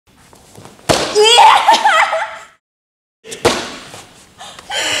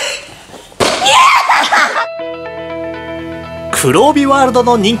黒帯ワールド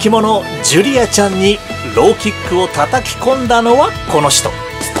の人気者ジュリアちゃんにローキックを叩き込んだのはこの人。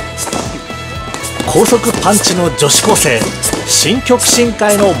高速パンチの女子高生、新極真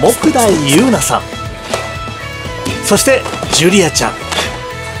会の木大優奈さん、そしてジュリアちゃん。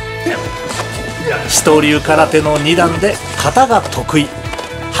四刀流空手の2段で型が得意、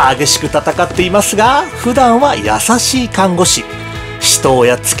激しく戦っていますが、普段は優しい看護師。人を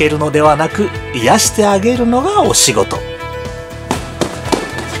やっつけるのではなく癒してあげるのがお仕事。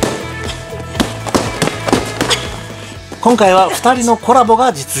今回は2人のコラボ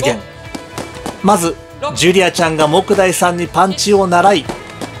が実現。まずジュリアちゃんが木大さんにパンチを習い、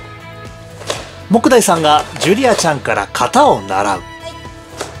木大さんがジュリアちゃんから型を習う。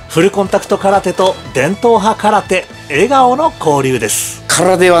フルコンタクト空手と伝統派空手、笑顔の交流です。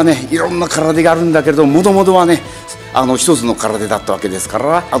空手はね、いろんな空手があるんだけれども、もともとはね、一つの空手だったわけですか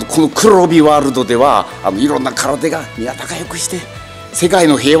ら、この黒帯ワールドではいろんな空手が皆仲良くして、世界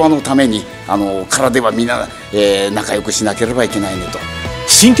の平和のために空手はみんな、仲良くしなければいけないねと。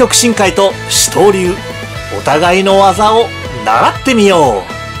新極真会と四刀流、お互いの技を習ってみよ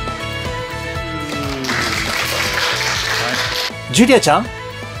う。ジュリアちゃん、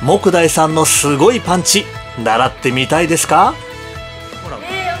木大さんのすごいパンチ習ってみたいですか？教え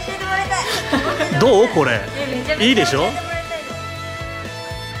てもらいたい。どうこれ、いいでしょ。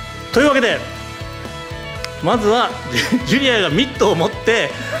というわけでまずはジュリアがミットを持って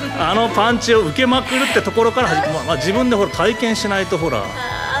パンチを受けまくるってところから始め、自分でほら体験しないとほら。は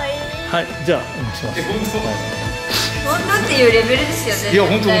い、じゃあお願いします。本当っていうレベルですよね。いや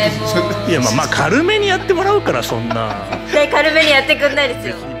本当いやまあ軽めにやってもらうから、そんな絶対軽めにやってくんないです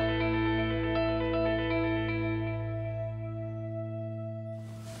よ。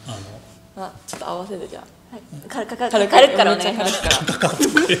ちょっと合わせてじゃあ。軽くからお願いします。ジ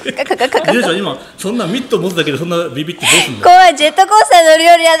ュリアちゃん今そんなミット持つだけでそんなビビってどうすんの？怖い、ジェットコースター乗る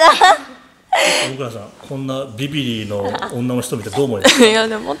よりやだ。大倉さん、こんなビビリの女の人見てどう思いますか？いや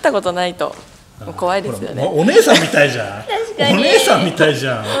でも持ったことないと怖いですよね。お姉さんみたいじゃん。お姉さんみたいじ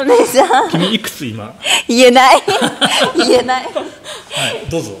ゃん。お姉さん。君いくつ今？言えない。言えない。はい、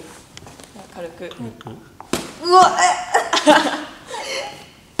どうぞ。軽く。うわ、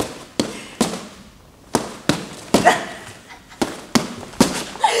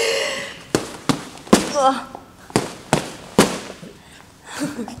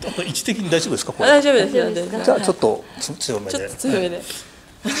位置的に大丈夫ですかこれ？大丈夫ですよ。じゃあちょっと強めで。ちょっと強めで。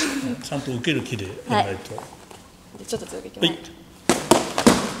ちゃんと受ける気でやらないと。ちょっと強くいきます。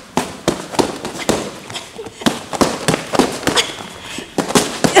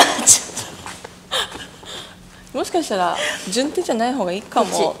もしかしたら順手じゃない方がいいか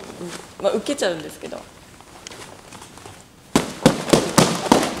も。受けちゃうんですけど。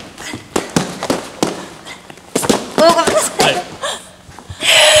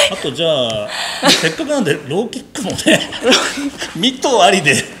あとじゃあせっかくなんでローキックもねミットあり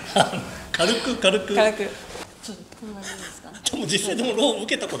で軽く。ちょっとこんな感じですか？でも実際でもロー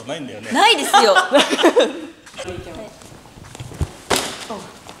受けたことないんだよね。ないですよ。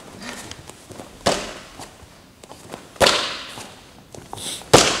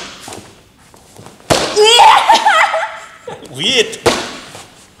ウィエット。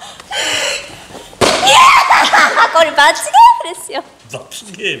これ罰ゲームですよ。罰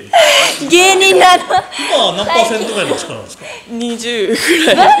ゲーム。芸人なの。今は何パーセントぐらいの力なんですか？20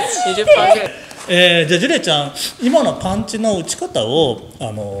ぐらい。20%ぐらい。じゃあジュリアちゃん、今のパンチの打ち方を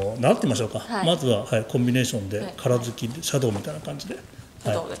習ってみましょうか。まずは、コンビネーションで空突きでシャドウみたいな感じで、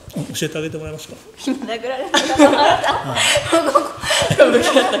教えてあげてもらえますか？殴られ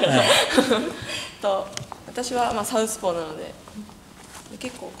た。私はサウスポーなので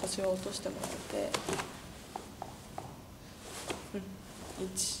結構腰を落としてもらって。1、2、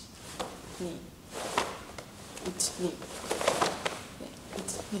1、2、1、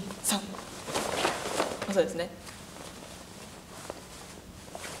2、3。そうですね。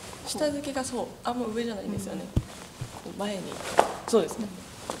下付けがもう上じゃないんですよね。こう前に。そうですね。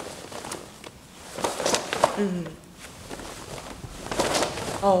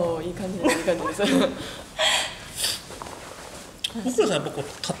ああ、いい感じです。いい感じです。僕らさんやっぱこう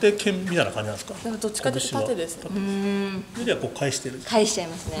縦剣みたいな感じなんですか？どっちかというと縦ですね。ジュリアこう返してる。返しちゃい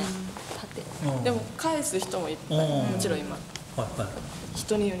ますね。縦。でも返す人もいっぱい。もちろん今。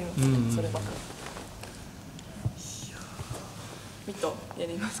人によりますね。それば。ミットや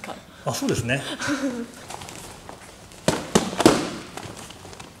りますか？あ、そうですね。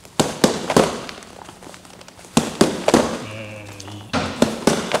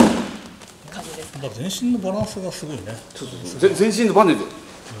全身のバランスがすごいね。全身のバネで打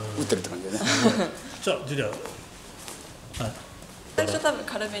ってるって感じだね。じゃあジュリア、最初多分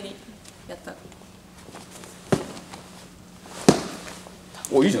軽めにやった。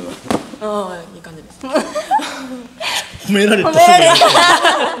お、いいじゃない。ああ、いい感じです。褒められた。褒められた。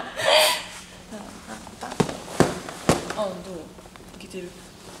あ、どういけてる。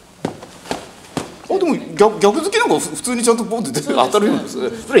あ、でも逆付けなんか普通にちゃんとポンって当たるようで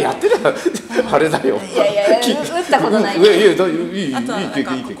す。それやってりゃあれだよ。いやいやいや、打ったことない。いやいや、いいあとはなんか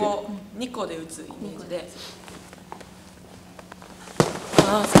いいここ2個で打つイメージで。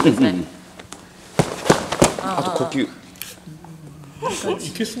ああ、そうですね。あと呼吸。い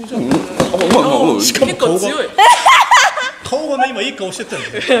けそうじゃん。し結構強い。顔がね、今いい顔してたよね。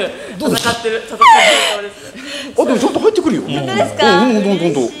戦ってる顔ですね。あ、でもちゃんと入ってくるよ。本当ですか？どん。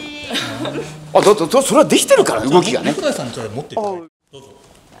あ、だそれはできてるから動きがね。福田さんじゃ持っていただいて。どうぞ。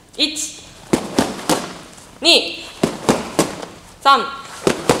1、2、3、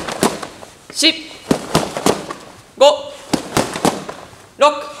4、5、6、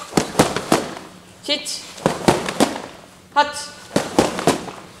7、8、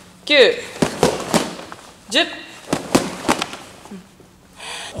9、10。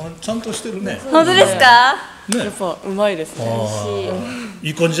ちゃんとしてるね。本当ですか？ね。やっぱうまいですね。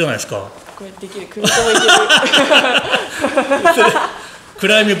いい感じじゃないですか。これできる、組み込めいける。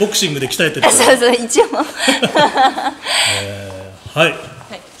暗闇ボクシングで鍛えてる。そうそう、一応。はい。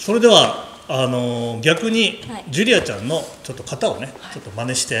それでは逆にジュリアちゃんのちょっと型をね、ちょっと真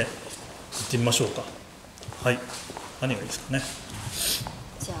似していってみましょうか。はい。何がいいですかね。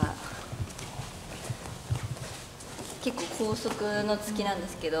じゃあ結構高速の突きなんで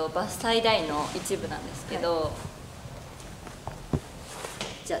すけど、バス最大の一部なんですけど、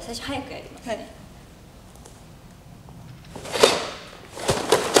じゃあ最初早くやりますね。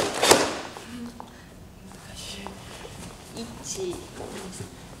1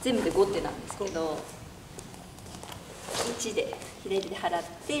全部で5手なんですけど、1で左手で払っ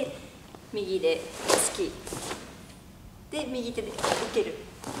て右で突きで右手で受ける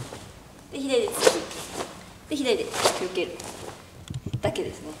で左で突きで左で受けるだけ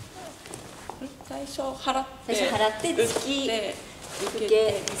ですね。最初払って突き受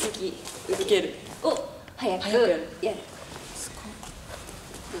け突き受けるを早くやる。で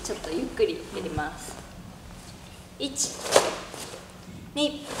ちょっとゆっくりやります。1、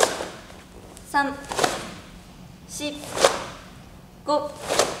2、3、4、5。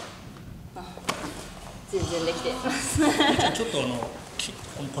全然できてます。ちょっと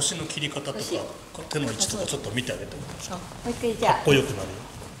腰の切り方とか手の位置とかちょっと見てあげてもらっていいですか。もう一回じゃあ。かっこよくなるよ。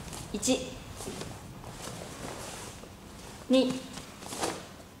1、2、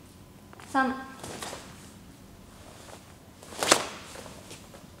3。も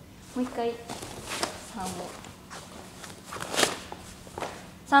う一回3を。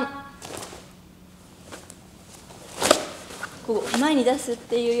3。こう前に出すっ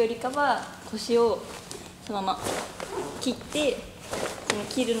ていうよりかは腰をそのまま切って、その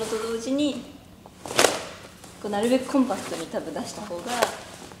切るのと同時にこうなるべくコンパクトに多分出した方が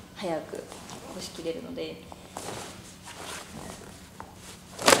早く腰切れるので、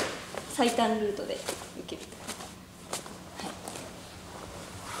最短ルートで受ける。はい、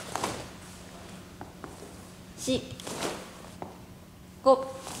4、5。そ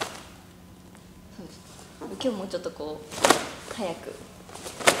うです。今日もうちょっとこう早く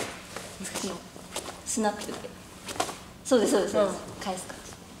スナップで、そうですそうですそうです、返す感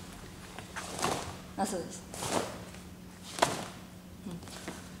じ。あ、そうです。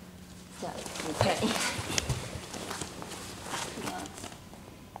じゃあもう一回。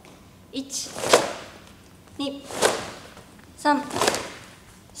1、2、3、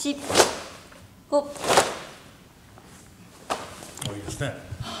4、5。いいですね。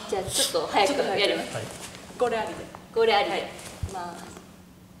じゃあちょっと早くやります。これありで。これありで。まあ。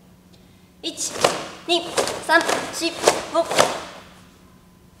1、2、3、4、5。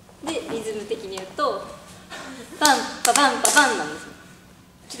でリズム的に言うとバンパバンパバンなんですよ。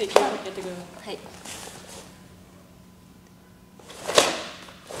ちょっとやってくれます。はい。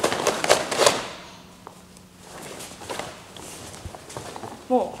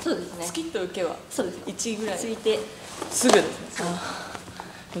もうそうですね。スキッと受けはそうです。1ぐらいついてすぐですね。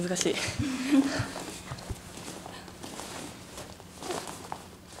難しい。じ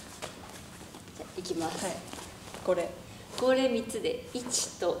ゃあいきます。はい。これ3つで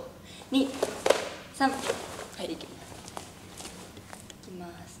1と2、3。はい、いきます。いきま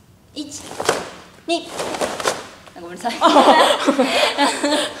す。1、2。ごめんなさい。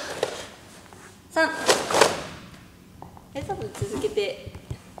3。多分続けて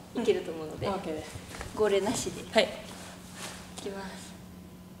いけると思うので、OK です。号令なしでいはい。きます。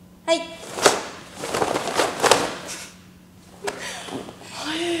はい。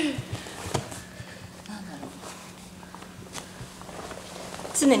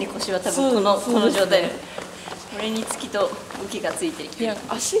常に腰は多分この状態で、これに突きと武器がついてきて、いや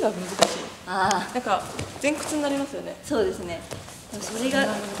足が難しい。ああなんか前屈になりますよね。そうですね。でもそれが難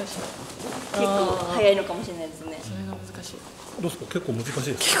しい。結構早いのかもしれないですね。それが難しい。どうですか、結構難しいです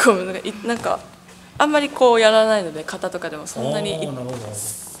か。結構難しい。なんかあんまりこうやらないので、肩とかでもそんなになるほど。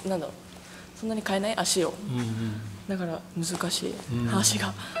なんだろう、そんなに変えない足を。うんうん。だから難しい、うん足が。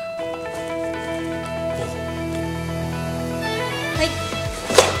はい。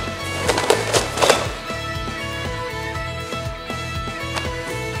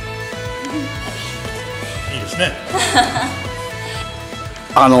いいですね。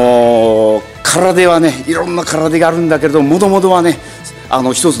空はね、いろんな空があるんだけれども、もともとはね、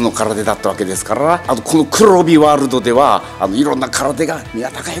一つの空だったわけですから、この黒帯ワールドではいろんな空が皆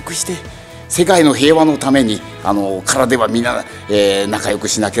仲良くして、世界の平和のために空はみんな、仲良く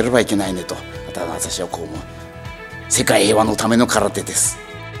しなければいけないねと、私はこう思う。世界平和のための空手です。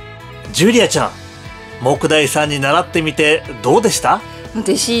ジュリアちゃん、木大さんに習ってみてどうでした？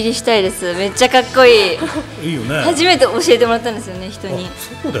弟子入りしたいです。めっちゃかっこいい。いいよね。初めて教えてもらったんですよね、人に。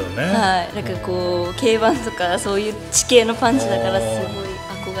そうだよね。はい、なんかこう競馬とかそういう地形のパンチだからすごい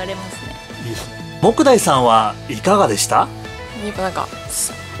憧れますね。いいですね。木大さんはいかがでした？やっぱなんか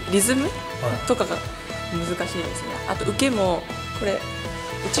リズムとかが難しいですね。あと受けもこれ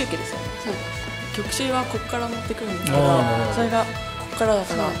内受けですよね。曲手はここから持ってくるんですけど、それがここからだ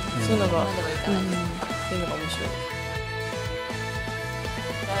から、そういうのが、そういうのが面白い。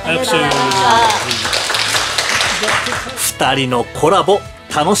2人のコラボ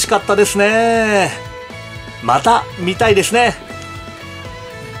楽しかったですね。また見たいですね。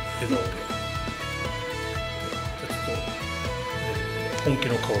じゃあちょっと本気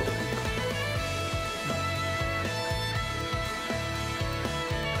の顔で。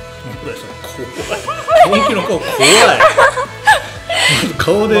木大さん怖い。本気の顔怖い。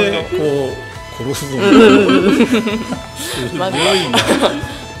顔でこう殺すぞ。すごいな。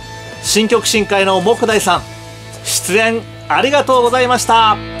新曲新会の木大さん、出演ありがとうございまし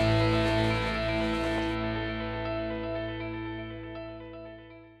た。